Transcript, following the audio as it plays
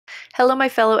Hello, my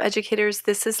fellow educators.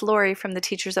 This is Lori from the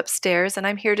Teachers Upstairs, and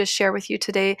I'm here to share with you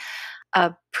today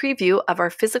a preview of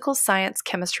our physical science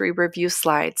chemistry review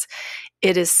slides.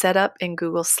 It is set up in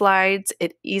Google Slides.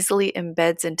 It easily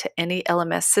embeds into any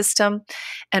LMS system,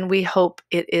 and we hope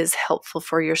it is helpful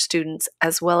for your students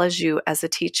as well as you as a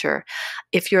teacher.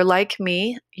 If you're like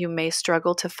me, you may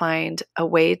struggle to find a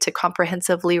way to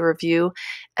comprehensively review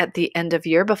at the end of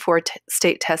year before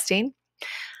state testing.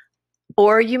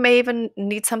 Or you may even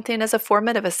need something as a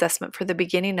formative assessment for the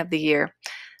beginning of the year.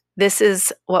 This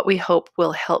is what we hope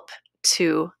will help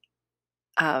to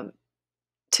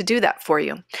do that for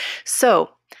you. So,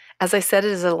 as I said,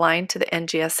 it is aligned to the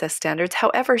NGSS standards.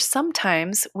 However,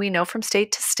 sometimes we know from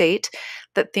state to state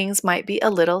that things might be a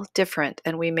little different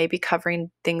and we may be covering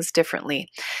things differently.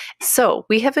 So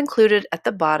we have included at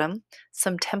the bottom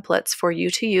some templates for you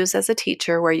to use as a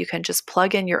teacher where you can just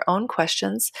plug in your own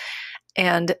questions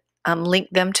and link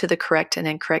them to the correct and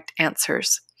incorrect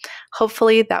answers.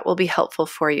 Hopefully that will be helpful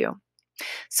for you.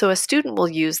 So a student will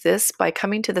use this by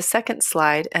coming to the second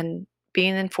slide and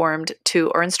being informed to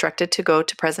or instructed to go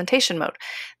to presentation mode.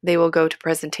 They will go to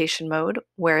presentation mode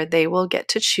where they will get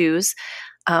to choose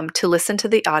to listen to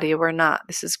the audio or not.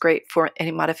 This is great for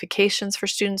any modifications for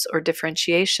students or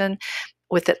differentiation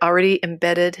with it already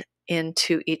embedded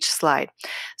into each slide.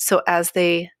 So as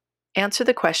they answer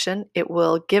the question, it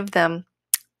will give them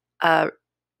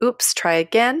oops, try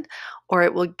again, or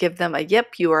it will give them a yep,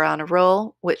 you are on a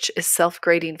roll, which is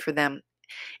self-grading for them.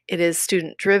 It is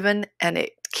student-driven and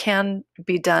it can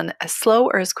be done as slow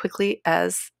or as quickly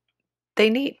as they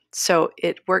need. So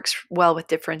it works well with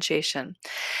differentiation.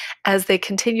 As they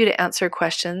continue to answer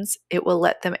questions, it will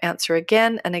let them answer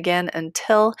again and again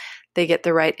until they get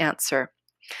the right answer.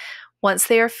 Once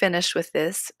they are finished with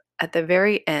this, at the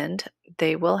very end,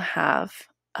 they will have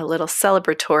a little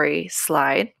celebratory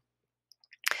slide.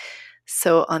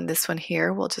 So on this one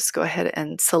here, we'll just go ahead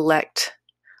and select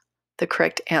the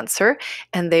correct answer,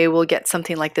 and they will get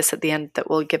something like this at the end that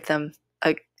will give them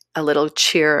a little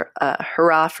cheer,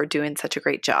 hurrah for doing such a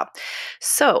great job.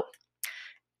 So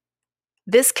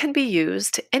this can be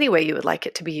used any way you would like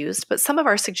it to be used, but some of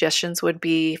our suggestions would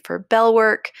be for bell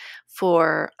work,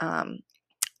 for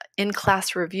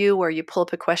in-class review where you pull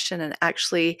up a question and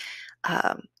actually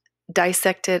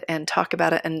dissect it and talk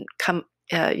about it and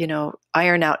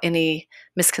iron out any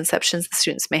misconceptions the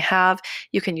students may have.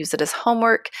 You can use it as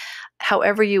homework,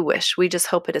 however you wish. We just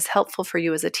hope it is helpful for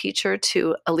you as a teacher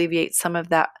to alleviate some of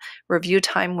that review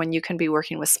time when you can be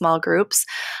working with small groups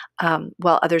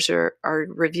while others are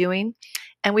reviewing.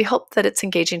 And we hope that it's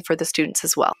engaging for the students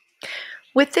as well.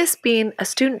 With this being a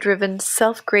student-driven,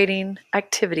 self-grading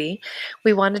activity,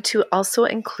 we wanted to also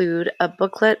include a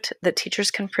booklet that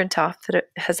teachers can print off that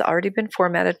has already been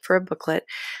formatted for a booklet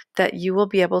that you will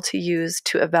be able to use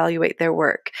to evaluate their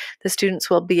work. The students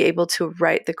will be able to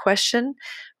write the question,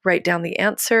 write down the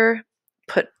answer,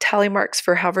 put tally marks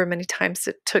for however many times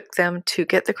it took them to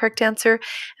get the correct answer,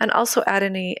 and also add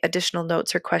any additional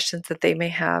notes or questions that they may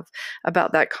have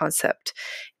about that concept.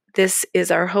 This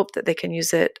is our hope that they can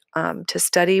use it to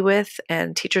study with,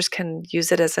 and teachers can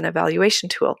use it as an evaluation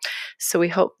tool. So we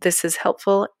hope this is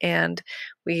helpful, and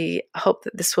we hope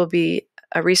that this will be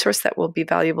a resource that will be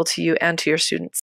valuable to you and to your students.